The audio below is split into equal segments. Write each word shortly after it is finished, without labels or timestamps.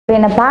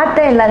என்னை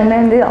பார்த்த எல்லாருமே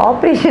வந்து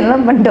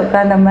ஆப்ரேஷன்லாம் பண்ணிட்டு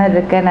உட்காந்த மாதிரி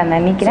இருக்கேன் நான்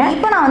நினைக்கிறேன்.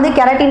 இப்போ நான் வந்து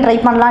கெரட்டின் ட்ரை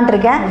பண்ணலான்ட்டு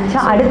இருக்கேன்.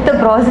 அடுத்த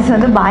ப்ராசஸ்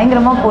வந்து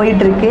பயங்கரமாக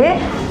போயிட்டுருக்கு.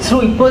 ஸோ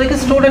இப்போதைக்கு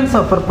ஸ்டூடெண்ட்ஸ்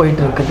ஆஃபர்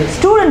போயிட்டு இருக்குது.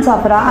 ஸ்டூடெண்ட்ஸ்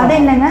ஆஃபரா? அது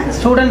என்னங்க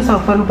ஸ்டூடெண்ட்ஸ்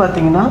ஆஃபர்னு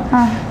பார்த்தீங்கன்னா,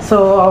 ஸோ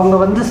அவங்க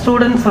வந்து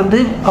ஸ்டூடெண்ட்ஸ்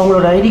வந்து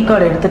அவங்களோட ஐடி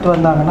கார்டு எடுத்துகிட்டு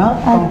வந்தாங்கன்னா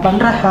அவங்க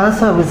பண்ணுற ஹேர்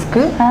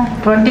சர்வீஸ்க்கு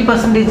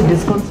 20%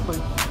 டிஸ்கவுண்ட்ஸ்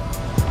போயிட்டு.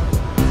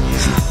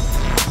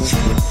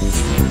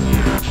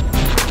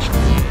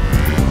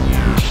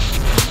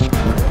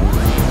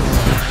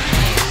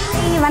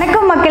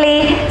 வணக்கம் மக்களே.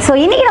 ஸோ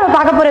இன்றைக்கி நம்ம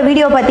பார்க்க போகிற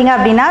வீடியோ பார்த்தீங்க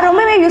அப்படின்னா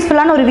ரொம்பவே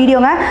யூஸ்ஃபுல்லான ஒரு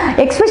வீடியோங்க.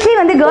 எஸ்பெஷலி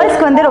வந்து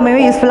கேர்ள்ஸ்க்கு வந்து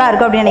ரொம்பவே யூஸ்ஃபுல்லாக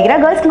இருக்கும் அப்படின்னு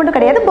நினைக்கிறேன். கேர்ள்ஸ்க்கு மட்டும்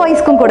கிடையாது,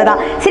 பாய்ஸ்க்கும் கூட தான்.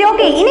 சரி,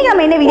 ஓகே, இன்றைக்கி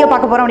நம்ம என்ன வீடியோ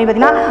பார்க்க போகிறோம் அப்படின்னு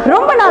பார்த்தீங்கன்னா,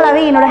 ரொம்ப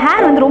நாளாகவே என்னோட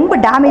ஹேர் வந்து ரொம்ப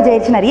டேமேஜ்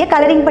ஆயிடுச்சு. நிறைய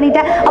கலரிங்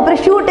பண்ணிட்டேன், அப்புறம்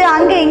ஷூட்டு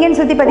அங்கே எங்கேன்னு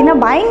சுற்றி பார்த்தீங்கன்னா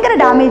பயங்கர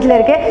டேமேஜில்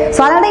இருக்குது. ஸோ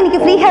அதனால தான்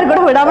இன்றைக்கி ஃப்ரீ ஹேர்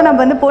கூட விடாமல்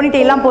நம்ம வந்து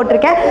போனிட்டெயிலாம்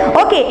போட்டிருக்கேன்.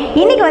 ஓகே,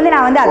 இன்றைக்கி வந்து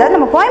நான் வந்து அதாவது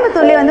நம்ம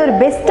கோயம்புத்தூர்லேயே வந்து ஒரு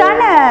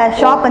பெஸ்ட்டான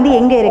ஷாப் வந்து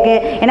எங்கே இருக்குது,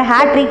 ஏன்னா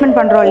ஹேர் ட்ரீட்மெண்ட்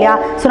பண்ணுறோம் இல்லையா.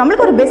 ஸோ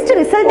நம்மளுக்கு ஒரு பெஸ்ட்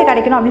ரிசல்ட்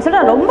கிடைக்கணும் அப்படின்னு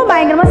சொல்லிட்டு நான் ரொம்ப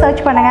பயங்கரமாக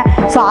சர்ச் பண்ணுங்க.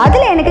 ஸோ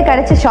அதில் எனக்கு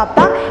கிடைச்ச ஷாப்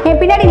தான் என்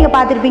பின்னாடி நீங்கள்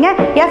பார்த்துருப்பீங்க,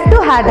 F2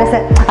 Hairdresser,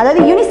 அதாவது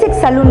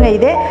யூனிசெக்ஸ் சலூனுங்க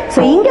இது. ஸோ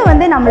இங்கே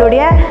வந்து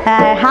நம்மளுடைய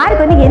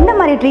ஹேருக்கு வந்து எந்த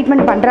மாதிரி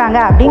ட்ரீட்மெண்ட் பண்ணுறாங்க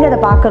அப்படிங்கிறத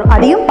பார்க்குறோம்.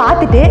 அதையும்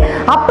பார்த்துட்டு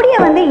அப்படியே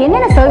வந்து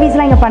என்னென்ன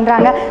சர்வீஸ்லாம் இங்கே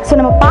பண்ணுறாங்க, ஸோ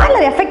நம்ம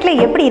பார்லர்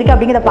எஃபெக்டில் எப்படி இருக்குது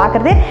அப்படிங்கிறத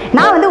பார்க்குறது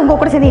நான் வந்து உங்கள்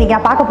கூட சேர்ந்து இன்றைக்கி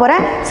நான் பார்க்க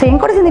போகிறேன். ஸோ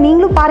என் கூட சேர்ந்து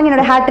நீங்களும் பாருங்கள்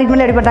என்னோட ஹேர்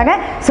ட்ரீட்மெண்ட் எப்படி பண்ணுறாங்க.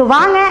 ஸோ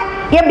வாங்க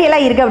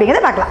எப்படியெல்லாம் இருக்குது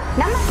அப்படிங்கிறத பார்க்கலாம்.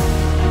 நம்ம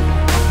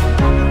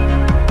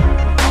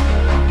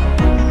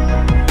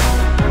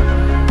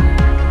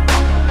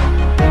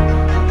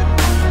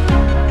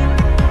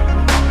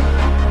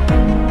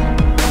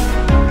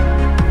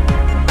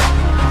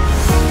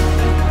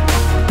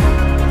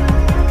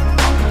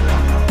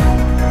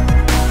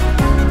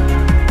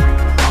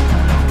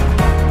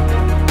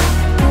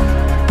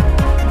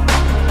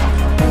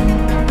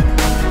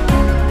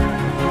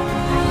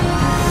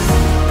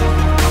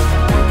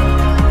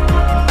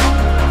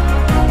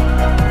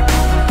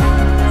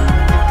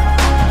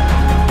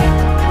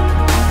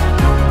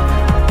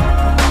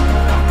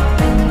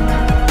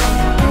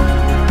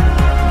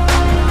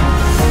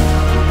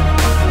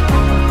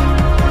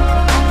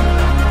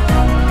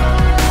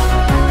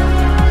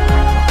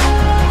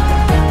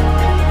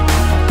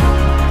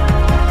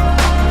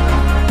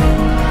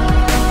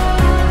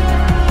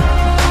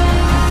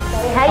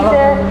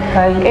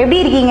எப்படி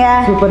இருக்கீங்க?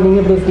 சூப்பர். நீங்க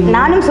எப்படி இருக்கீங்க?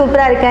 நானும்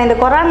சூப்பரா இருக்கேன். இந்த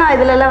கொரோனா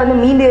இதுலலாம் வந்து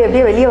மீண்டு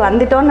எப்படியோ வெளியே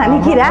வந்துட்டோம்னு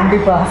நினைக்கிறேன்.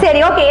 சரி,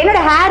 ஓகே. என்னோட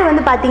ஹேர்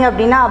வந்து பாத்தீங்க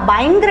அப்படின்னா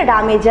பயங்கர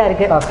டேமேஜா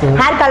இருக்கு.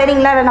 ஹேர்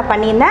கலரிங்லாம் நான்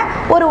பண்ணியிருந்தேன்.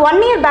 ஒரு 1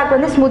 year பேக்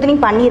வந்து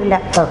ஸ்மூத்தனிங்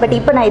பண்ணியிருந்தேன். பட்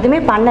இப்போ நான்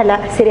எதுவுமே பண்ணல.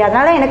 சரி,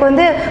 அதனால எனக்கு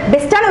வந்து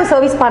பெஸ்ட்டான ஒரு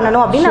சர்வீஸ்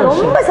பண்ணணும் அப்படின்னு நான்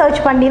ரொம்ப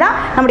சர்ச் பண்ணி தான்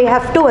நம்முடைய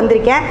F2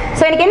 வந்திருக்கேன்.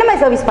 ஸோ எனக்கு என்ன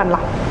மாதிரி சர்வீஸ்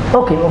பண்ணலாம்?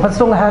 ஓகே,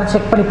 ஃபர்ஸ்ட் உங்க ஹேர்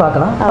செக் பண்ணி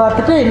பார்க்கலாம்.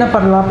 பார்த்துட்டு என்ன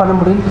பண்ணலாம் பண்ண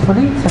முடியும்னு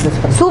சொல்லி சஜஸ்ட்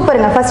பண்ணுங்க.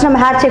 சூப்பருங்க. ஃபர்ஸ்ட் நம்ம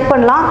ஹேர் செக்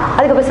பண்ணலாம்,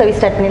 அதுக்கப்புறம் சர்வீஸ்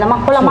ஸ்டார்ட் பண்ணிடலாமா?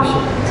 போலாமா?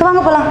 ஸோ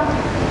வாங்க போகலாம்.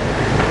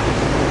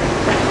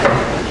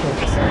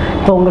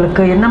 இப்போ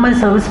உங்களுக்கு என்ன மாதிரி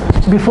சர்வீஸ்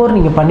பிஃபோர்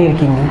நீங்கள்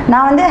பண்ணியிருக்கீங்க?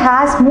 நான் வந்து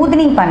ஹேர்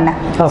ஸ்மூத்தனிங் பண்ணேன்,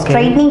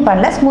 ஸ்ட்ரைட்னிங்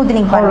பண்ணல,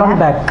 ஸ்மூத்தனிங் பண்ணேன்.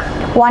 Back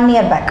 1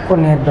 year back.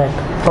 1 year back.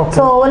 Okay.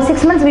 So ஒரு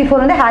 6 months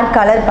பிஃபோர் வந்து ஹேர்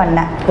கலர்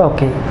பண்ணேன்.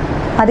 ஓகே.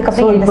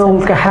 அதுக்கப்புறம் இப்போ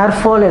உங்களுக்கு ஹேர்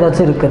ஃபால்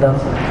ஏதாச்சும் இருக்குதா?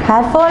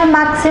 ஹேர் ஃபால்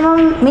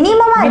மேக்ஸிமம்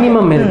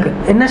மினிமம் இருக்கு.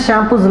 என்ன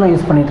ஷாம்பூஸ்லாம்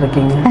யூஸ் பண்ணிட்டு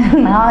இருக்கீங்க?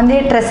 நான் வந்து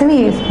ட்ரெஸ்ஸமி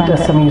யூஸ்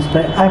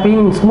பண்ணுறேன். ஐ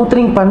மீன்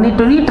ஸ்மூத்தனிங்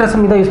பண்ணிட்டு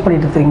ட்ரெஸ்ஸமி தான் யூஸ்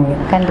பண்ணிட்டு இருக்கீங்க.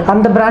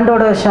 அந்த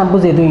பிராண்டோட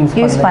ஷாம்பூஸ்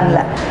எதுவும் யூஸ்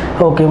பண்ணல?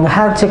 ஓகே. உங்கள்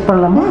ஹேர் செக்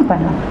பண்ணலாமா?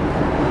 பண்ணலாம்.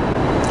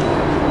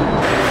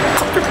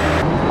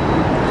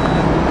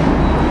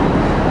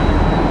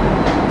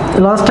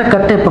 லாஸ்ட்டாக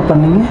கட் எப்போ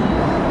பண்ணீங்க?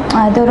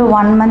 அது ஒரு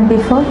 1 month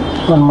before.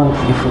 1 month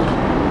before.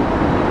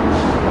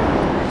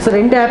 So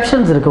 2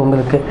 options இருக்குது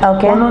உங்களுக்கு.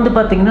 ஒன்று வந்து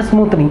பார்த்தீங்கன்னா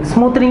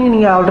ஸ்மூத்தனிங்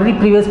நீங்கள் ஆல்ரெடி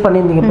ப்ரீவியஸ்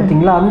பண்ணியிருந்தீங்க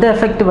பார்த்தீங்களா, அந்த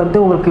எஃபெக்ட் வந்து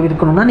உங்களுக்கு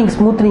இருக்கணும்னா நீங்கள்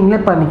ஸ்மூத்தனிங்லேயே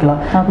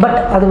பண்ணிக்கலாம். பட்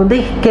அது வந்து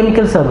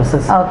கெமிக்கல்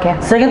சர்வீசஸ்.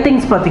 செகண்ட்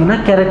திங்ஸ் பார்த்தீங்கன்னா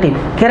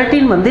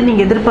கெரட்டின் வந்து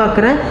நீங்கள்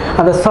எதிர்பார்க்குற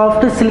அந்த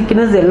சாஃப்ட்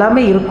சில்கினஸ்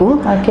எல்லாமே இருக்கும்,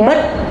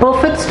 பட்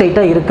பர்ஃபெக்ட்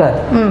ஸ்ட்ரைட்டாக இருக்காது.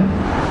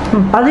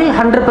 அது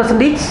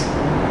 100%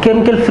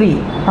 கெமிக்கல் ஃப்ரீ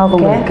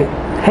உங்களுக்கு.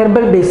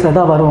 ஹெர்பல் பேஸில்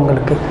தான் வரும்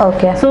உங்களுக்கு.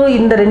 ஓகே. ஸோ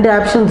இந்த 2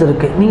 ஆப்ஷன்ஸ்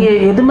இருக்குது.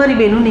 நீங்கள் எது மாதிரி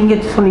வேணும் நீங்கள்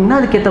சொன்னீங்கன்னா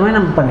அதுக்கேற்ற மாதிரி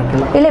நம்ம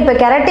பண்ணிக்கலாம். இல்லை, இப்போ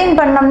கெரட்டின்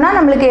பண்ணோம்னா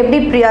நம்மளுக்கு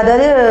எப்படி,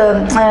 அதாவது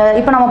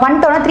இப்போ நம்ம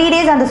பண்ணிட்டோம்னா 3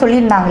 days அந்த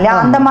சொல்லியிருந்தாங்க இல்லையா,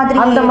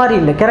 அந்த மாதிரி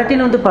இல்லை.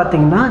 கெரட்டின் வந்து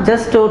பார்த்தீங்கன்னா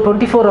ஜஸ்ட்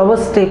 24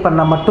 hours ஸ்டே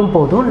பண்ணால் மட்டும்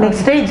போதும்.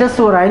 நெக்ஸ்ட் டே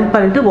ஜஸ்ட் ஒரு அயன்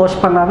பண்ணிட்டு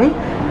வாஷ் பண்ணாவே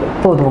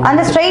போதும்.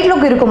 அந்த ஸ்ட்ரைட்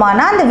லுக்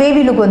இருக்குமானா அந்த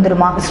வேவி லுக்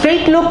வந்துருமா?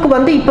 ஸ்ட்ரைட் லுக்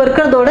வந்து இப்போ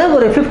இருக்கிறதோட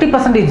ஒரு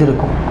 50%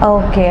 இருக்கும்.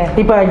 ஓகே.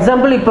 இப்போ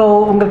எக்ஸாம்பிள் இப்போ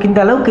உங்களுக்கு இந்த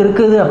அளவுக்கு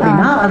இருக்குது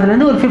அப்படின்னா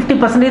அதுலேருந்து ஒரு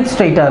 50%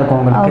 ஸ்ட்ரைட்டாக இருக்கும்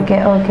உங்களுக்கு.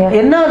 ஓகே.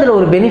 என்ன அதில்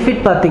ஒரு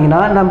பெனிஃபிட்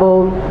பார்த்தீங்கன்னா, நம்ம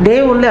டே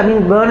ஒன்ல ஐ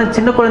மீன்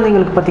சின்ன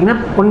குழந்தைங்களுக்கு பார்த்தீங்கன்னா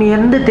 1 year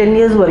to 10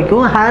 years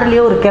வரைக்கும்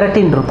ஹேர்லேயே ஒரு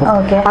கெரட்டின் இருக்கும்.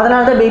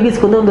 அதனால தான்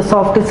பேபிஸ்க்கு வந்து அந்த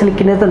சாஃப்ட்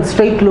சில்கினஸ் அந்த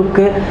ஸ்ட்ரைட்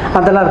லுக்கு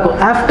அதெல்லாம் இருக்கும்.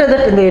 ஆஃப்டர்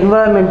தட் இந்த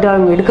என்வரான்மெண்ட்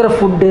அவங்க எடுக்கிற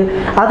ஃபுட்டு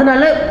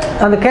அதனால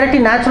அந்த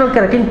கெரட்டின் நேச்சுரல்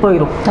கெரட்டின்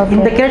போயிடும்.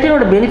 இந்த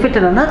கெரட்டினோட பெனிஃபிட்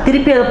பெனிஃபிட் என்னன்னா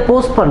திருப்பி அதை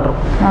போஸ்ட் பண்ணுறோம்.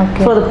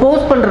 ஸோ அதை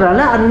போஸ்ட்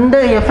பண்ணுறதுனால அந்த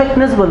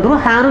எஃபெக்ட்னஸ்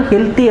வந்துடும், ஹேரும்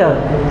ஹெல்த்தியாக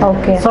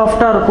இருக்கும்,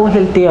 சாஃப்டாக இருக்கும்,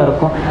 ஹெல்த்தியாக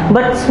இருக்கும்.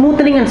 பட்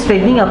ஸ்மூத்தனிங் அண்ட்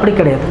ஸ்ட்ரைட்னிங் அப்படி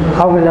கிடையாது.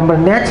 அவங்க நம்ம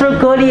நேச்சுரல்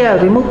கேர்லியை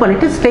ரிமூவ்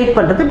பண்ணிட்டு ஸ்ட்ரைட்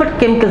பண்ணுறது, பட்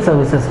கெமிக்கல்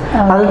சர்வீசஸ்.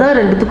 அதுதான்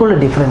ரெண்டுத்துக்குள்ள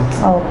டிஃப்ரென்ஸ்.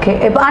 ஓகே.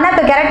 இப்போ ஆனால்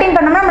இப்போ கெரட்டின்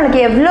பண்ணோம்னா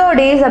நம்மளுக்கு எவ்வளோ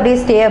டேஸ் அப்படியே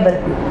ஸ்டேபிள்?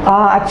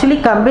 ஆக்சுவலி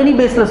கம்பெனி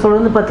பேஸில்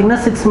சொல்றது பார்த்தீங்கன்னா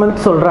 6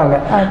 months சொல்கிறாங்க.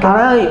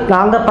 ஆனால்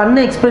நாங்கள் பண்ண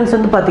எக்ஸ்பீரியன்ஸ்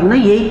வந்து பார்த்தீங்கன்னா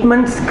 8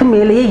 monthsக்கு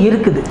மேலேயே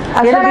இருக்குது.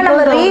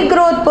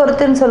 ரீக்ரோத்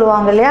பொறுத்துன்னு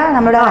சொல்லுவாங்க இல்லையா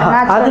நம்மளோட,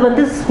 அது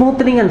வந்து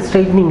ஸ்மூத்தனிங் அண்ட்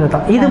ஸ்ட்ரைட்னிங்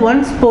தான். இது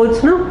ஒன்ஸ்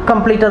போயிடுச்சுன்னா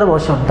கம்ப்ளீட்டாக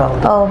வாஷ் அவுட்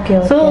ஆகும். ஓகே.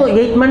 ஸோ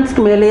 8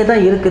 monthsக்கு மேலேயே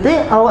தான் இருக்குது.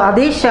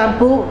 அதே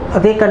ஷாம்பு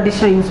அதே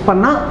கண்டிஷனர் யூஸ்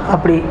பண்ணால்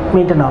அப்படி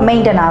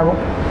மெயின்டைன் ஆகும்.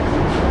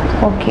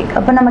 ஓகே.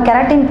 அப்போ நம்ம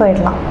கெரட்டின்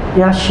போயிடலாம்.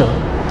 Yeah sure.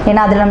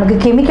 ஏன்னா அதில் நமக்கு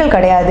கெமிக்கல்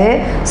கிடையாது,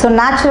 ஸோ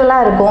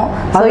நேச்சுரலாக இருக்கும்.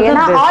 ஸோ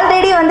ஏன்னா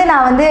ஆல்ரெடி வந்து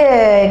நான் வந்து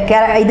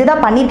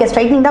இதுதான் பண்ணியிருக்கேன்,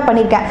 ஸ்ட்ரைட்னிங் தான்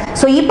பண்ணியிருக்கேன்.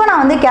 ஸோ இப்போ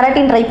நான் வந்து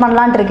கெரட்டின் ட்ரை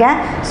பண்ணலான்ட்டு இருக்கேன்.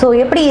 ஸோ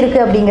எப்படி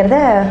இருக்குது அப்படிங்கிறத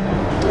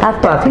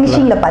ஆஃப்டர்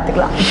ஃபினிஷிங்கில்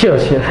பார்த்துக்கலாம்.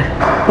 ஷூர்.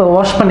 இப்போ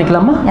வாஷ்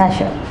பண்ணிக்கலாமா? Yeah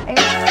sure.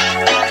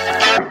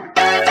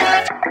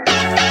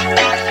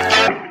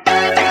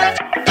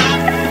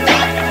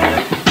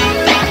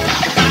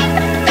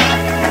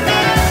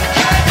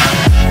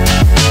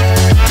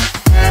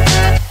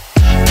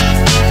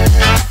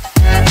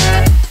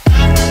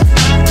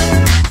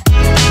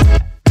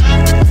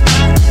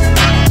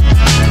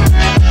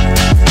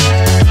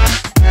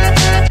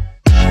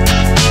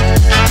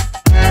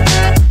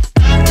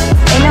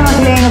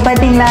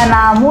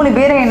 நான் 3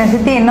 பேர் என்னை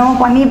சுற்றி என்னவோ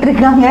பண்ணிட்டு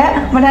இருக்காங்க.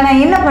 பட் ஆனால்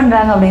என்ன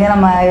பண்ணுறாங்க அப்படிங்கிற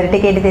நம்ம இவர்கிட்ட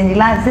கேட்டு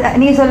தெரிஞ்சுக்கலாம்.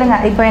 நீங்கள்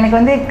சொல்லுங்கள். இப்போ எனக்கு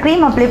வந்து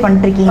க்ரீம் அப்ளை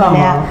பண்ணிட்டுருக்கீங்க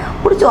இல்லையா,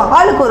 பிடிச்சி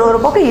ஆளுக்கு ஒரு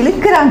பக்கம்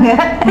இழுக்கிறாங்க.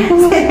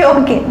 சரி,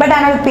 ஓகே. பட்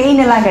ஆனால்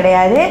பெயின் எல்லாம்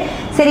கிடையாது.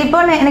 சரி,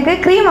 இப்போ எனக்கு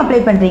க்ரீம்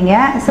அப்ளை பண்ணுறீங்க.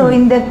 ஸோ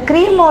இந்த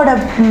க்ரீமோட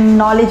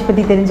நாலேஜ்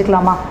பற்றி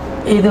தெரிஞ்சுக்கலாமா?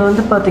 இது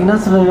வந்து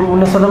பார்த்தீங்கன்னா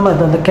முன்ன சொன்ன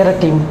மாதிரி அந்த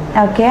கெரட்டின்.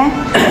 ஓகே.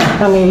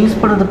 நாங்கள் யூஸ்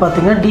பண்ணது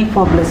பார்த்தீங்கன்னா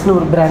டிஃபார்ம்லெஸ்னு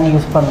ஒரு பிராண்ட்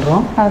யூஸ்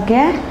பண்ணுறோம்.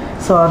 ஓகே.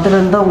 ஸோ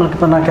அதுலேருந்து தான் உங்களுக்கு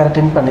இப்போ நான்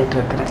கெரட்டின் பண்ணிட்டு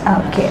இருக்கிறேன்.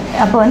 ஓகே.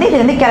 அப்போ வந்து இது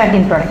வந்து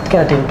கெரட்டின் ப்ராடக்ட்.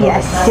 கெரட்டின்.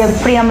 எஸ்.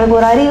 எப்படி நம்மளுக்கு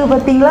ஒரு அறிவு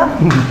பார்த்தீங்களா?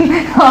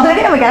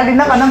 ஆல்ரெடி நம்ம கெரட்டின்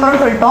தான் பண்ண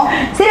போகிறோம்னு சொல்லிட்டோம்.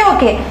 சரி,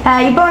 ஓகே.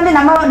 இப்போ வந்து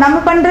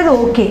நம்ம பண்ணுறது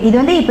ஓகே. இது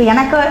வந்து இப்போ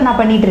எனக்கு நான்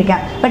பண்ணிட்டு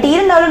இருக்கேன். பட்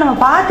இருந்தாலும் நம்ம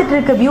பார்த்துட்டு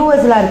இருக்க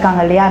வியூவர்ஸ்லாம்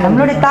இருக்காங்க இல்லையா,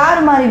 நம்மளுடைய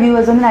தாறு மாதிரி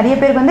வியூவர்ஸ் வந்து நிறைய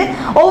பேருக்கு வந்து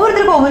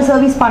ஒவ்வொருத்தருக்கும் ஒவ்வொரு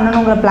சர்வீஸ்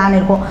பண்ணணுங்கிற பிளான்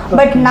இருக்கும்.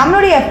 பட்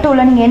நம்மளுடைய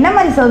F2ல நீங்கள் என்ன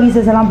மாதிரி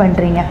சர்வீசஸ் எல்லாம்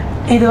பண்ணுறீங்க?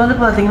 இது வந்து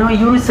பார்த்தீங்கன்னா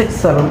யூனிசெக்ஸ்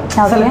சலூன்.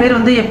 சில பேர்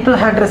வந்து F2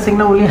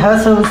 ஹேர்ட்ரெஸ்ஸிங்னா ஒன்லி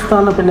ஹேர் சர்வீஸ்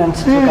தான் அப்படின்னு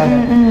நினச்சிட்டு இருக்காங்க.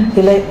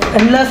 இல்லை,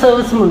 எல்லா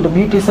சர்வீஸும் உண்டு.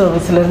 Beauty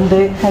சர்வீஸ்லேருந்து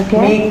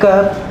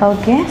makeup,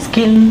 okay,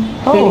 skin,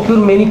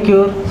 pedicure,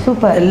 manicure,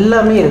 super,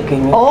 எல்லாமே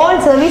இருக்குங்க.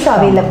 All service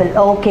available.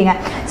 ஓகேங்க.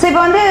 ஸோ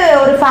இப்போ வந்து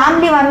ஒரு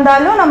ஃபேமிலி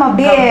வந்தாலும் நம்ம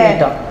அப்படியே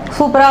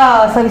சூப்பரா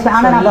சர்வீஸ்.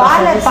 ஆனா நான்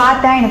பார்லர்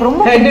பார்த்தேன், எனக்கு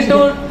ரொம்ப ஹெட் டு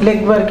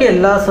லெக் வரைக்கும்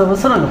எல்லா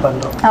சர்வீஸும் நாங்க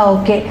பண்றோம்.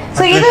 ஓகே.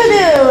 சோ இது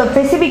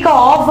ஸ்பெசிஃபிக்கா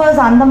ஆஃபர்ஸ்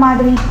அந்த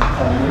மாதிரி?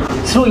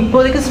 ஸோ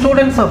இப்போதைக்கு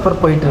ஸ்டூடெண்ட்ஸ் ஆஃபர்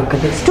போயிட்டு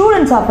இருக்குது.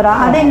 ஸ்டூடெண்ட்ஸ் ஆஃபரா?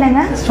 அது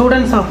என்னங்க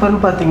ஸ்டூடெண்ட்ஸ்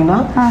ஆஃபர்னு பார்த்தீங்கன்னா,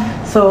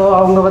 ஸோ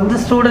அவங்க வந்து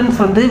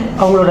ஸ்டூடெண்ட்ஸ் வந்து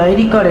அவங்களோட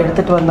ஐடி கார்டு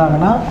எடுத்துட்டு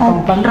வந்தாங்கன்னா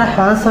அவங்க பண்ற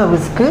ஹேர்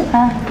சர்வீஸ்க்கு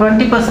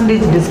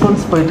 20%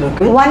 டிஸ்கவுண்ட்ஸ் போயிட்டு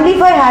இருக்கு. Only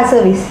for hair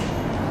service.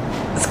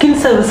 Skin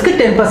சர்வீஸ்க்கு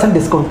 10%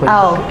 discount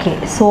போயிருக்கு. ஓகே.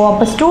 ஸோ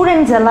அப்போ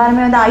ஸ்டூடெண்ட்ஸ்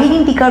எல்லாருமே வந்து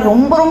ஐடென்டி கார்டு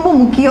ரொம்ப ரொம்ப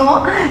முக்கியம்.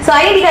 ஸோ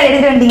ஐடென்டி கார்டு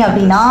எடுத்துகிட்டு வந்தீங்க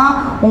அப்படின்னா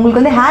உங்களுக்கு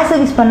வந்து ஹேர்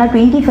சர்வீஸ் பண்ணால்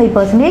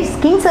 25%,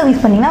 ஸ்கின்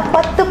சர்வீஸ் பண்ணிங்கன்னா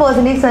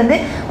 10% வந்து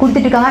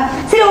கொடுத்துட்ருக்காங்க.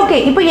 சரி, ஓகே.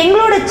 இப்போ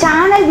எங்களோட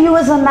சேனல்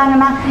வியூவர்ஸ்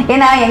வந்தாங்கன்னா,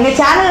 ஏன்னா எங்கள்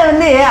சேனலில்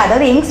வந்து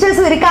அதாவது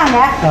யங்ஸ்டர்ஸும் இருக்காங்க,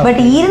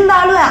 பட்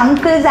இருந்தாலும்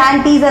அங்கிள்ஸ்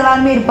ஆன்டிஸ்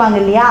எல்லாருமே இருப்பாங்க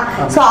இல்லையா,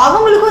 ஸோ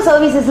அவங்களுக்கும்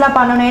சர்வீசஸ்லாம்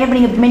பண்ணணும். ஏன்னா இப்போ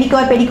நீங்கள்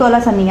மெனிக்யூர்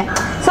பெடிக்யூர்லாம் சொன்னீங்க.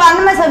 ஸோ அந்த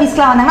மாதிரி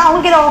சர்வீஸ்லாம் வந்தாங்கன்னா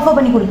அவங்களுக்கு ஏதாவது ஆஃபர்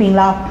பண்ணி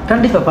கொடுப்பீங்களா?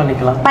 கண்டிப்பாக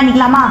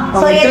பண்ணிக்கலாமா?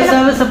 சோ எந்த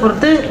சர்வீஸை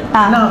பொறுத்து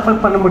என்ன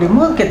ஆஃபர் பண்ண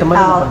முடியுமோ கேட்ட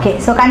மாதிரி. ஓகே.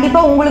 சோ கண்டிப்பா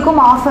உங்களுக்கும்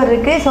ஆஃபர்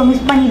இருக்கு. சோ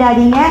மிஸ்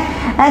பண்ணிடாதீங்க.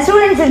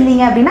 ஸ்டூடெண்ட்ஸ்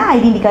இருந்தீங்க அப்படின்னா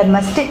ஐடென்டி கார்டு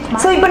மஸ்ட்.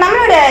 சோ இப்போ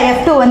நம்மளோட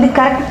F2 வந்து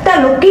கரெக்டா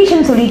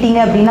லொகேஷன்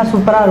சொல்லிட்டீங்க அப்படின்னா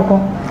சூப்பரா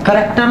இருக்கும்.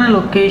 கரெக்டான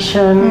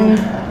லொகேஷன்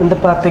வந்து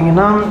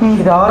பார்த்தீங்கன்னா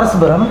இது RS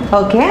Puram.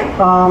 Okay.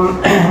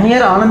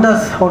 Near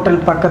Anandhas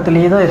hotel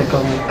பக்கத்துலேயே தான் இருக்கு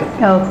உங்களுக்கு.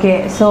 ஓகே.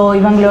 ஸோ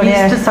இவங்களுடைய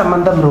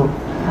சம்பந்தம் ரோட்.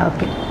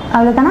 ஓகே.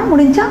 அவ்வளோதானா?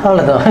 முடிஞ்சா?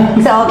 அவ்வளோதான்.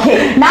 ஓகே.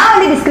 நான்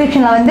வந்து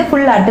டிஸ்கிரிப்ஷனில் வந்து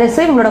ஃபுல் அட்ரஸ்,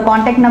 இவங்களோட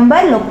காண்டாக்ட்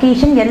நம்பர்,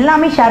 லொக்கேஷன்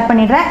எல்லாமே ஷேர்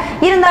பண்ணிடுறேன்.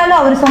 இருந்தாலும்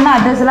அவர் சொன்ன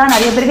அட்ரஸ்லாம்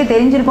நிறைய பேருக்கு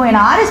தெரிஞ்சிருக்கும்.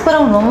 ஏன்னா RS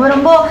Puram ரொம்ப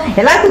ரொம்ப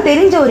எல்லாருக்கும்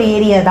தெரிஞ்ச ஒரு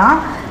ஏரியா தான்.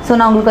 ஸோ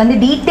நான் உங்களுக்கு வந்து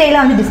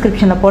டீட்டெயிலாக வந்து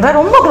டிஸ்கிரிப்ஷனில் போடுறேன்.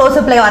 ரொம்ப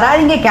க்ளோஸ்அப்பில்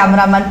வராதிங்க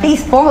கேமராமேன்,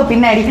 ப்ளீஸ் போங்க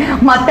பின்னாடி.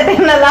 மற்ற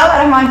டைம்லலாம்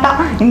வர மாட்டான்.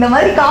 இந்த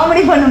மாதிரி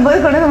காமெடி பண்ணும்போது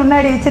கொண்டு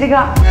முன்னாடி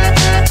வச்சிருக்கான்.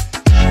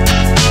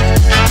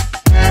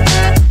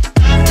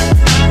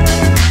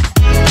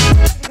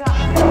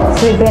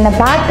 ஸோ இப்போ என்னை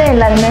பார்த்து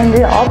எல்லாருமே வந்து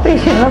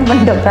ஆப்ரேஷன்லாம்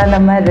பண்ணிட்டு உட்காந்த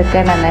மாதிரி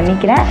இருக்கேன் நான்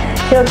நினைக்கிறேன்.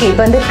 சரி, ஓகே.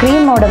 இப்போ வந்து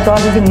க்ரீமோட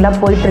ப்ராசஸிங்லாம்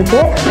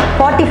போயிட்டுருக்கு.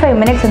 45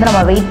 minutes வந்து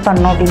நம்ம வெயிட்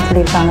பண்ணோம் அப்படின்னு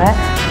சொல்லியிருக்காங்க.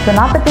 ஸோ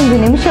 45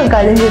 நிமிஷம்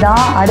கழிஞ்சு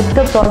தான்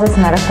அடுத்த ப்ராசஸ்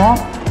நடக்கும்.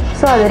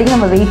 ஸோ அது வரைக்கும்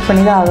நம்ம வெயிட்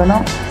பண்ணி தான்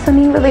ஆகணும். ஸோ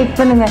நீங்களும் வெயிட்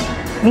பண்ணுங்கள்.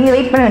 நீங்கள்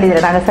வெயிட் பண்ண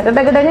வேண்டியதில்லை, நாங்கள்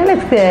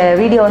டக்கு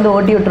வீடியோ வந்து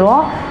ஓட்டி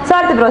விட்டுருவோம். ஸோ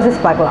அடுத்த ப்ராசஸ்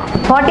பார்க்கலாம்.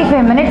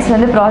 45 மினிட்ஸ்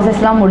வந்து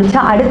ப்ராசஸ்லாம்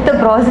முடிச்சா அடுத்த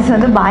ப்ராசஸ்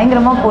வந்து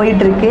பயங்கரமாக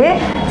போயிட்டுருக்கு.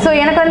 ஸோ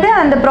எனக்கு வந்து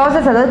அந்த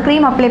ப்ராசஸ், அதாவது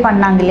க்ரீம் அப்ளை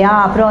பண்ணாங்க இல்லையா,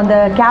 அப்புறம் அந்த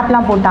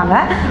கேப்லாம் போட்டாங்க,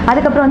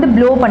 அதுக்கப்புறம் வந்து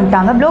ப்ளோ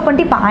பண்ணிட்டாங்க. ப்ளோ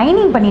பண்ணிட்டு இப்போ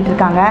அயனிங் பண்ணிட்டு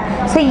இருக்காங்க.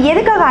 ஸோ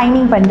எதுக்காக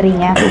அயனிங்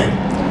பண்ணுறீங்க?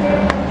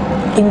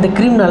 இந்த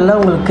க்ரீம் நல்லா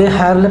உங்களுக்கு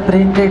ஹேரில்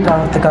பெனிட்ரேட்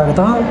ஆகிறதுக்காக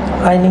தான்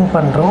அயனிங்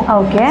பண்ணுறோம்.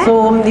 ஓகே. ஸோ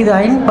இது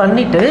அயன்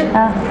பண்ணிவிட்டு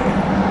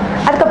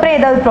அதுக்கப்புறம்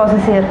ஏதாவது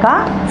ப்ராசஸ் இருக்கா?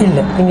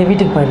 இல்லை, நீங்கள்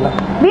வீட்டுக்கு போயிடலாம்.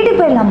 வீட்டுக்கு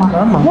போயிடலாமா?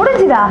 ஆமாம்.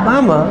 முடிஞ்சுதா?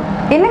 ஆமாம்.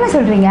 என்னங்க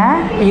சொல்கிறீங்க?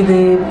 இது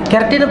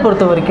கெரட்டினை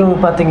பொறுத்த வரைக்கும்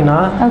பார்த்தீங்கன்னா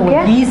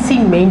easy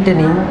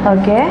maintaining,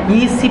 okay,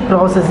 easy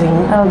processing.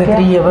 இந்த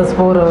 3 hours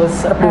 4 hours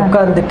அப்படி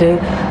உட்காந்துட்டு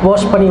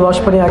வாஷ்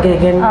பண்ணி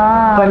அகைன்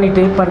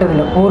பண்ணிட்டு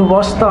பண்ணுறதில்ல. ஒரு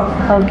வாஷ் தான்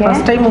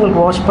ஃபர்ஸ்ட் டைம்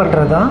உங்களுக்கு வாஷ்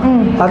பண்ணுறது தான்.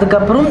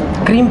 அதுக்கப்புறம்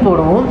க்ரீம்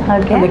போடுவோம்.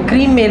 அந்த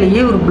க்ரீம்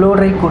மேலேயே ஒரு ப்ளோ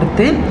ட்ரை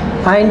கொடுத்து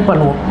அயன்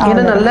பண்ணுவோம்.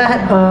 ஏன்னா நல்லா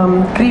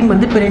க்ரீம்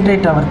வந்து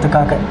பெனிட்ரேட்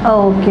ஆகிறதுக்காக.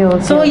 ஓகே.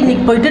 ஸோ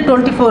இன்னைக்கு போயிட்டு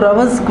 24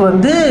 ஹவர்ஸ்க்கு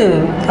வந்து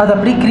அது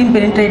அப்படியே க்ரீம்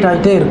பெனிட்ரேட்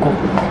ஆகிட்டே இருக்கும்.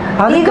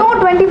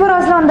 இதுவும் 24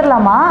 ஹவர்ஸ்ல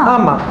வந்துடலாமா?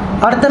 ஆமாம்,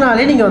 அடுத்த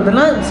நாளே நீங்கள்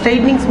வந்துடலாம்.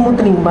 ஸ்ட்ரைட்னிங்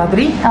ஸ்மூத்னிங்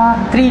மாதிரி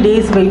 3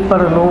 days வெயிட்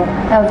பண்ணணும்.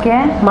 ஓகே.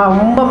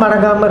 ரொம்ப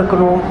மடங்காமல்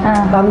இருக்கணும்,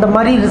 அந்த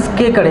மாதிரி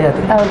ரிஸ்கே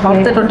கிடையாது.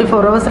 அடுத்த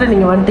 24 ஹவர்ஸில்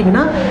நீங்கள்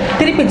வந்துட்டீங்கன்னா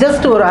திருப்பி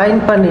ஜஸ்ட் ஒரு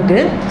அயன் பண்ணிவிட்டு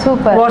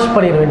சூப்பர் வாஷ்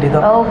பண்ணிட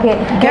வேண்டியதான். ஓகே.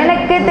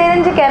 எனக்கு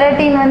தெரிஞ்ச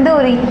கெரட்டின் வந்து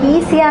ஒரு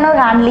ஈஸியான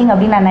ஒரு ஹேண்ட்லிங்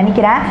அப்படின்னு நான்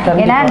நினைக்கிறேன்.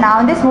 ஏன்னா நான்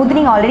வந்து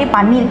ஸ்மூத்னிங் ஆல்ரெடி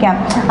பண்ணியிருக்கேன்.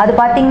 அது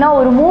பார்த்தீங்கன்னா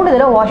ஒரு 3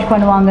 தடவை வாஷ்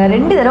பண்ணுவாங்க,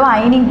 2 தடவை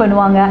அயனிங்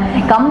பண்ணுவாங்க.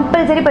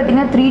 கம்பல்சரி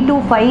பார்த்தீங்கன்னா 3 to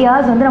 5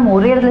 hours வந்து நம்ம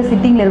ஒரே இடத்துல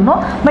சிட்டிங்கில்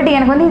இருக்கணும். பட்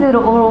எனக்கு வந்து இது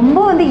ரொம்ப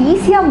வந்து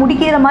ஈஸியாக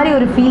முடிக்கிற மாதிரி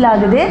ஒரு ஃபீல்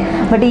ஆகுது.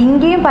 பட்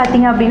இங்கேயும்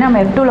பார்த்தீங்க அப்படின்னா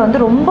நம்ம F2ல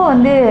வந்து ரொம்ப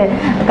வந்து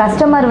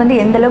கஸ்டமர் வந்து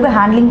எந்த அளவுக்கு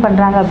ஹேண்ட்லிங்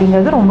பண்ணுறாங்க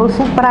அப்படிங்கிறது ரொம்ப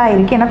சூப்பராக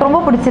இருக்குது. எனக்கு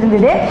ரொம்ப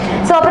பிடிச்சிருந்தது.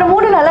 ஸோ அப்புறம்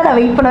 3 நாளாக நான்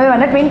வெயிட் பண்ணவே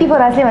வேண்டாம்.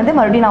 24 ஹவர்ஸ்லேயே வந்து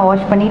மறுபடியும் நான்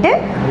வாஷ் பண்ணிவிட்டு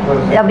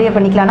அப்படியே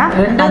பண்ணிக்கலாம்னா.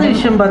 ரெண்டாவது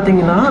விஷயம்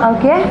பார்த்தீங்கன்னா,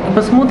 ஓகே,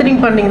 இப்போ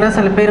ஸ்மூத்னிங் பண்ணிங்கன்னா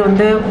சில பேர்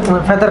வந்து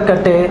ஃபெதர்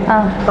கட்டு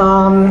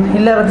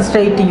இல்லை வந்து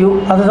ஸ்ட்ரைட் யூ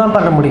அதுதான்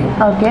பண்ண முடியும்.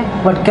 ஓகே.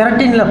 பட்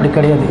கெரட்டினில் அப்படி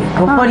கிடையாது.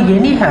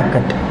 Any hair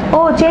cut,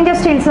 change of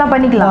ஸ்டைல்ஸ்லாம்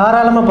பண்ணிக்கலாம்,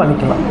 தாராளமாக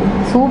பண்ணிக்கலாம்.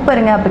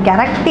 சூப்பருங்க. அப்போ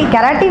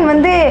கெரட்டின்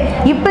வந்து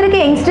இப்போ இருக்க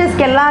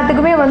யங்ஸ்டர்ஸ்க்கு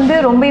எல்லாத்துக்குமே வந்து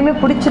ரொம்பவுமே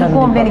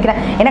பிடிச்சிருக்கும் அப்படின்னு நினைக்கிறேன்.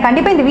 ஏன்னா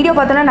கண்டிப்பாக இந்த வீடியோ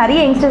பார்த்தோன்னா நிறைய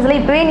யங்ஸ்டர்ஸ்லாம்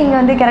இப்போவே நீங்கள்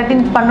வந்து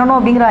கெரட்டின் பண்ணணும்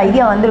அப்படிங்கிற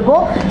ஐடியா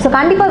வந்திருக்கும். ஸோ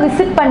கண்டிப்பாக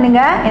விசிட்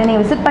பண்ணுங்கள். ஏன்னா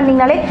நீங்கள் விசிட்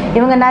பண்ணிங்கனாலே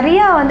இவங்க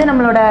நிறையா வந்து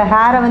நம்மளோட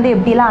ஹேரை வந்து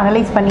எப்படிலாம்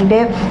அனலைஸ் பண்ணிவிட்டு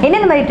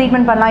என்னென்ன மாதிரி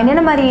ட்ரீட்மெண்ட் பண்ணலாம்,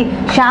 என்னென்ன மாதிரி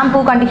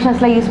ஷாம்பூ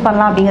கண்டிஷனர்ஸ்லாம் யூஸ்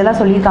பண்ணலாம் அப்படிங்கிறதா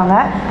சொல்லியிருக்காங்க.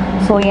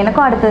 ஸோ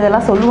எனக்கும்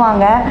அடுத்ததெல்லாம்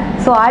சொல்லுவாங்க.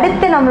 ஸோ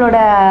அடுத்து நம்மளோட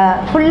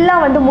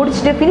ஃபுல்லாக வந்து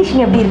முடிச்சுட்டு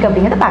ஃபினிஷிங் எப்படி இருக்குது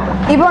அப்படிங்கிறத பார்க்கலாம்.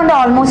 இப்போ வந்து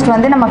ஆல்மோஸ்ட்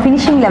வந்து நம்ம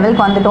ஃபினிஷிங்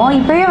லெவலுக்கு வந்துட்டோம்.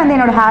 இப்போவே வந்து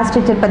என்னோட ஹேர்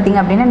ஸ்ட்ரக்சர் பார்த்திங்க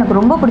அப்படின்னா எனக்கு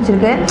ரொம்ப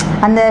பிடிச்சிருக்கு.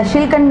 அந்த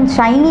ஷில்க் அண்ட்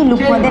ஷைனி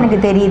லுக் வந்து எனக்கு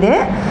தெரியுது.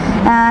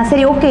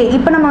 சரி, ஓகே.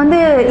 இப்போ நம்ம வந்து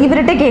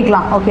இவர்கிட்ட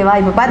கேட்கலாம், ஓகேவா?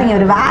 இப்போ பார்த்தீங்க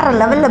இவர் வேறு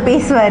லெவலில்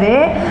பேசுவார்.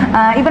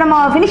 இப்போ நம்ம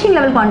ஃபினிஷிங்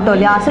லெவலுக்கு வந்துட்டோம்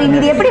இல்லையா? ஸோ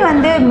இது எப்படி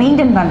வந்து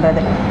மெயின்டைன்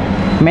பண்ணுறது?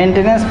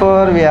 Maintenance for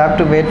we have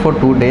to wait for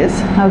 2 days.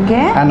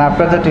 Okay. And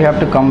after that we have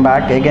to come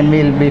back again. We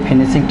will be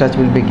finishing touch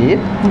will be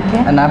give. Okay.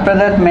 And after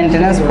that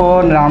maintenance for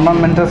normal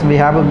maintenance we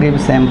have to give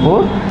shampoo,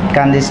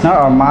 conditioner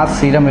or mask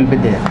serum will be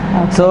there.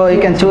 Okay. So you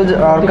can choose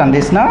or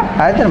conditioner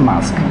either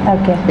mask.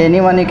 Okay.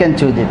 Anyone you can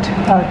choose it.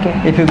 Okay.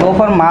 If you go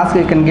for mask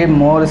you can give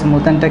more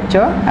smooth and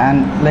texture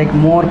and like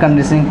more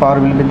conditioning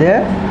power will be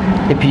there.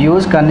 If you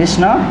use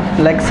conditioner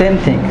like same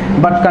thing,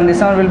 but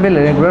conditioner will be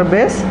regular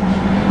base.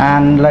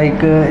 And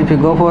like if you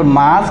go for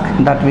mask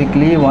that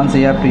weekly once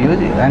you have to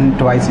use and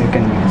twice you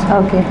can use.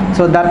 Okay.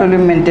 So that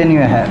will maintain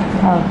your hair.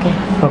 Okay.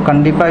 So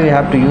kandipa you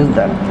have to use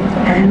that.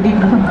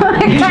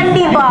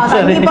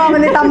 கண்டிப்பா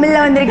வந்து தமிழ்ல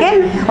வந்திருக்கேன்.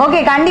 Okay,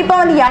 கண்டிப்பா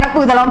வந்து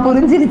எனக்கு இதெல்லாம்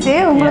புரிஞ்சிருச்சு,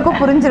 உங்களுக்கும்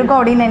புரிஞ்சிருக்கும்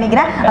அப்படின்னு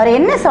நினைக்கிறேன். அவர்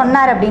என்ன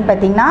சொன்னார் அப்படின்னு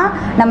பார்த்தீங்கன்னா,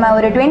 நம்ம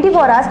ஒரு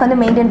 24 hours வந்து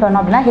மெயின்டைன்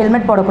பண்ணோம் அப்படின்னா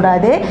ஹெல்மெட்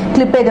போடக்கூடாது,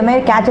 கிளிப் எதுவுமே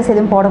கேச்சஸ்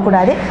எதுவும்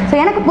போடக்கூடாது. ஸோ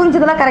எனக்கு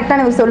புரிஞ்சதெல்லாம்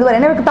கரெக்டான இவர் சொல்லுவார்.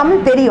 எனக்கு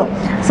தமிழ் தெரியும்.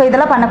 ஸோ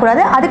இதெல்லாம்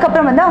பண்ணக்கூடாது.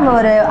 அதுக்கப்புறம் வந்து அவங்க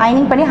ஒரு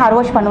அயனிங் பண்ணி ஹேர்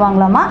வாஷ்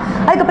பண்ணுவாங்களாமா.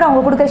 அதுக்கப்புறம்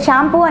அவங்க கொடுக்குற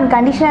shampoo and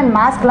conditioner and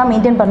மாஸ்க்லாம்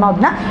maintain பண்ணோம்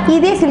அப்படின்னா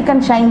இதே சில்க்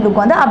அண்ட் ஷைன்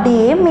லுக் வந்து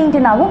அப்படியே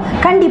மெயின்டைன் ஆகும்.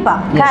 கண்டிப்பா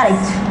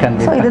கரெக்ட்.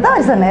 ஸோ இதுதான்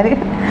அவர் சொன்னார்.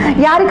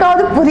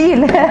 யாருக்காவது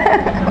புரியல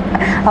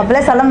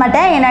அப்படிலாம் சொல்ல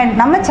மாட்டேன். ஏன்னா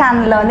நம்ம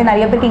சேனலில் வந்து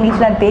நிறைய பேருக்கு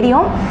இங்கிலீஷில்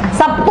தெரியும்.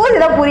 சப்போஸ்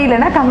ஏதாவது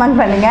புரியலன்னா கமெண்ட்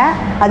பண்ணுங்கள்,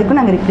 அதுக்கும்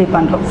நாங்கள் ரிப்ளை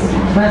பண்ணுறோம்.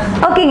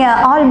 ஓகேங்க,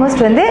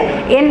 ஆல்மோஸ்ட் வந்து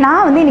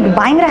நான் வந்து இன்றைக்கி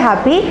பயங்கர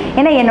ஹாப்பி.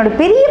 ஏன்னா என்னோட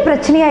பெரிய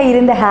பிரச்சனையாக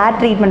இருந்த ஹேர்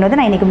ட்ரீட்மெண்ட் வந்து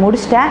நான் இன்றைக்கி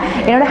முடிச்சிட்டேன்.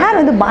 என்னோடய ஹேர்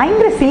வந்து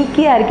பயங்கர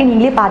சில்கியாக இருக்குது,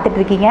 நீங்களே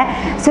பார்த்துட்ருக்கீங்க.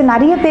 ஸோ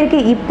நிறைய பேருக்கு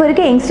இப்போ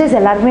இருக்க யங்ஸ்டர்ஸ்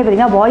எல்லாருக்குமே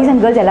பார்த்தீங்கன்னா பாய்ஸ்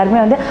அண்ட் கேர்ள்ஸ்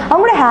எல்லாருமே வந்து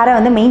அவங்களோட ஹேரை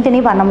வந்து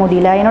மெயின்டைனே பண்ண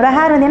முடியல. என்னோட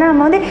ஹேர் வந்து ஏன்னா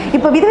நம்ம வந்து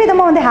இப்போ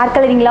விதவிதமாக வந்து ஹேர்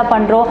கலரிங்லாம்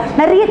பண்ணுறோம்,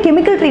 நிறைய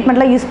கெமிக்கல்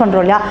ட்ரீட்மெண்ட்லாம் யூஸ்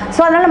பண்ணுறோம் இல்லையா? ஸோ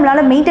அதனால்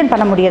நம்மளால் மெயின்டைன்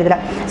பண்ண முடியறதில்ல.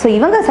 ஸோ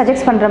இவங்க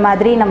சஜெஸ்ட் பண்ணுற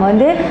மாதிரி நம்ம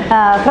வந்து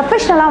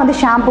ப்ரொஃபஷ்னலாக வந்து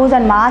shampoos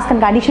and mask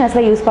and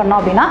கண்டிஷனர்ஸ்லாம் use பண்ணோம்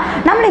அப்படின்னா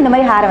நம்மள இந்த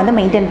மாதிரி ஹேரை வந்து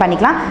மெயின்டைன்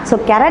பண்ணிக்கலாம். ஸோ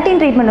கெராட்டின்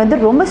ட்ரீட்மெண்ட் வந்து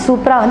ரொம்ப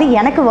சூப்பராக வந்து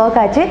எனக்கு ஒர்க்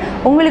ஆச்சு.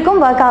 உங்களுக்கும்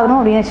ஒர்க் ஆகணும்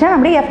அப்படின்னு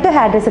நம்மளுடைய F2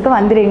 ஹேர்ட்ரெஸுக்கு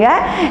வந்துடுங்க.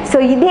 ஸோ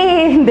இதே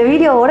இந்த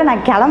வீடியோவோட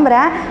நான்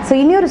கிளம்புறேன். ஸோ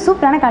இன்னொரு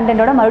சூப்பரான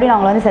கண்டென்ட்டோட மறுபடியும்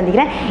நான் உங்களை வந்து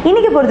சந்திக்கிறேன்.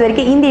 இன்றைக்கி பொறுத்த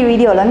வரைக்கும் இந்த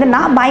வீடியோவில் வந்து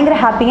நான் பயங்கர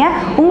ஹாப்பிங்க.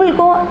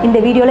 உங்களுக்கும் இந்த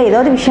வீடியோவில்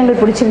ஏதாவது விஷயங்கள்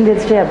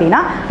பிடிச்சிருந்துச்சு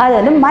அப்படின்னா அதை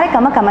வந்து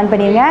மறக்காமல் கமெண்ட்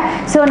பண்ணிடுங்க.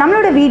 ஸோ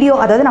நம்மளோட வீடியோ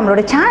அதாவது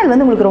நம்மளோட சேனல்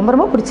வந்து உங்களுக்கு ரொம்ப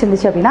ரொம்ப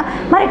பிடிச்சிருந்துச்சு அப்படின்னா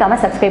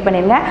மறக்காமல் சப்ஸ்கிரைப்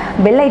பண்ணிடுங்க,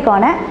 பெல்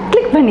ஐக்கானை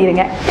கிளிக்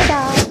பண்ணிடுங்க.